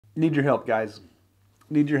Need your help, guys.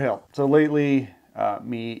 Need your help. So lately,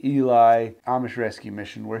 me, Eli, Amish Rescue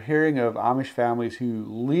Mission, we're hearing of Amish families who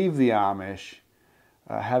leave the Amish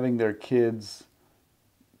having their kids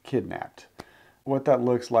kidnapped. What that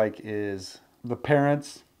looks like is the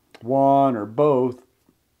parents, one or both,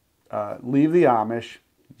 leave the Amish.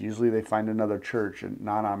 Usually they find another church, a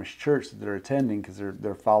non-Amish church that they're attending because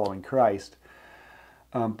they're following Christ.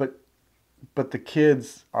 But the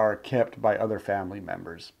kids are kept by other family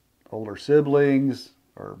members, older siblings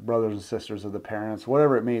or brothers and sisters of the parents,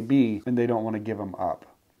 whatever it may be, and they don't want to give them up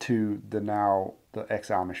to the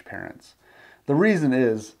ex-Amish parents. The reason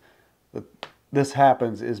is that this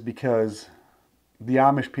happens is because the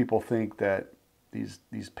Amish people think that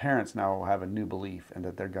these parents now have a new belief and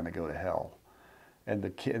that they're going to go to hell, and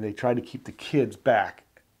they try to keep the kids back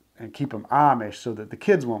and keep them Amish so that the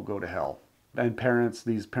kids won't go to hell. And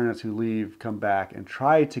these parents who leave come back and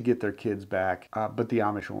try to get their kids back, but the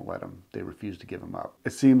Amish won't let them. They refuse to give them up.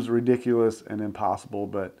 It seems ridiculous and impossible,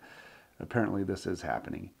 but apparently this is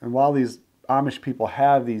happening. And while these Amish people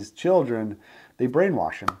have these children, they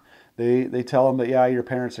brainwash them. They tell them that, yeah, your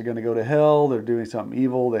parents are going to go to hell. They're doing something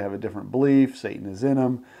evil. They have a different belief. Satan is in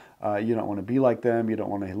them. You don't want to be like them. You don't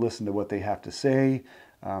want to listen to what they have to say.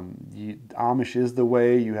 Amish is the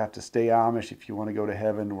way. You have to stay Amish if you want to go to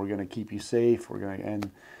heaven. We're going to keep you safe.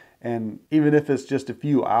 And even if it's just a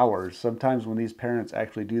few hours, sometimes when these parents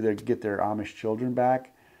actually get their Amish children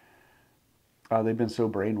back, they've been so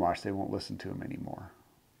brainwashed they won't listen to them anymore.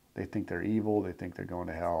 They think they're evil. They think they're going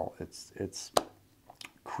to hell. It's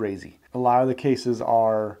crazy. A lot of the cases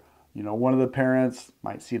are, one of the parents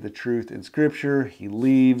might see the truth in Scripture. He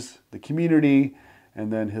leaves the community,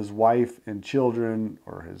 and then his wife and children,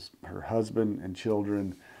 or her husband and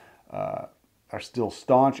children, are still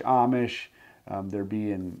staunch Amish. They're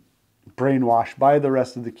being brainwashed by the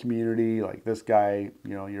rest of the community. Like, this guy,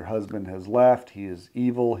 your husband has left. He is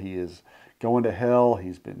evil. He is going to hell.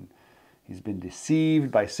 He's been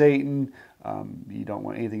deceived by Satan. You don't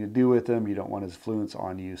want anything to do with him. You don't want his influence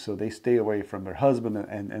on you. So they stay away from their husband,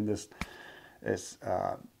 and this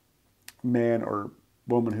man or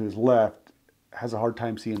woman who is left has a hard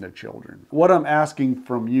time seeing their children. What I'm asking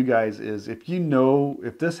from you guys is, if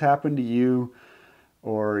this happened to you,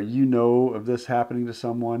 or of this happening to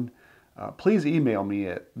someone, please email me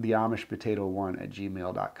at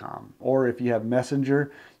theamishpotato1@gmail.com. Or if you have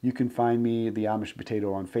Messenger, you can find me, The Amish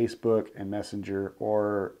Potato, on Facebook and Messenger,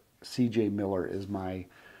 or CJ Miller is my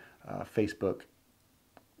Facebook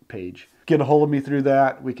page. Get a hold of me through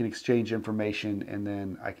that. We can exchange information, and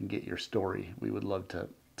then I can get your story. We would love to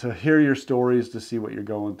hear your stories, to see what you're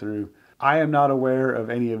going through. I am not aware of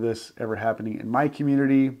any of this ever happening in my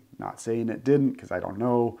community. Not saying it didn't, because I don't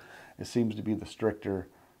know. It seems to be the stricter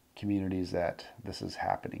communities that this is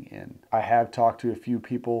happening in. I have talked to a few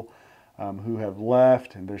people who have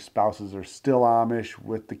left, and their spouses are still Amish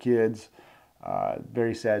with the kids.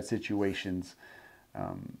 Very sad situations.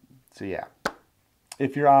 So yeah,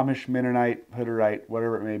 if you're Amish, Mennonite, Hutterite,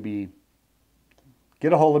 whatever it may be,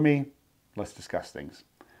 get a hold of me. Let's discuss things.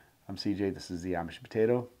 I'm CJ. This is The Amish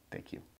Potato. Thank you.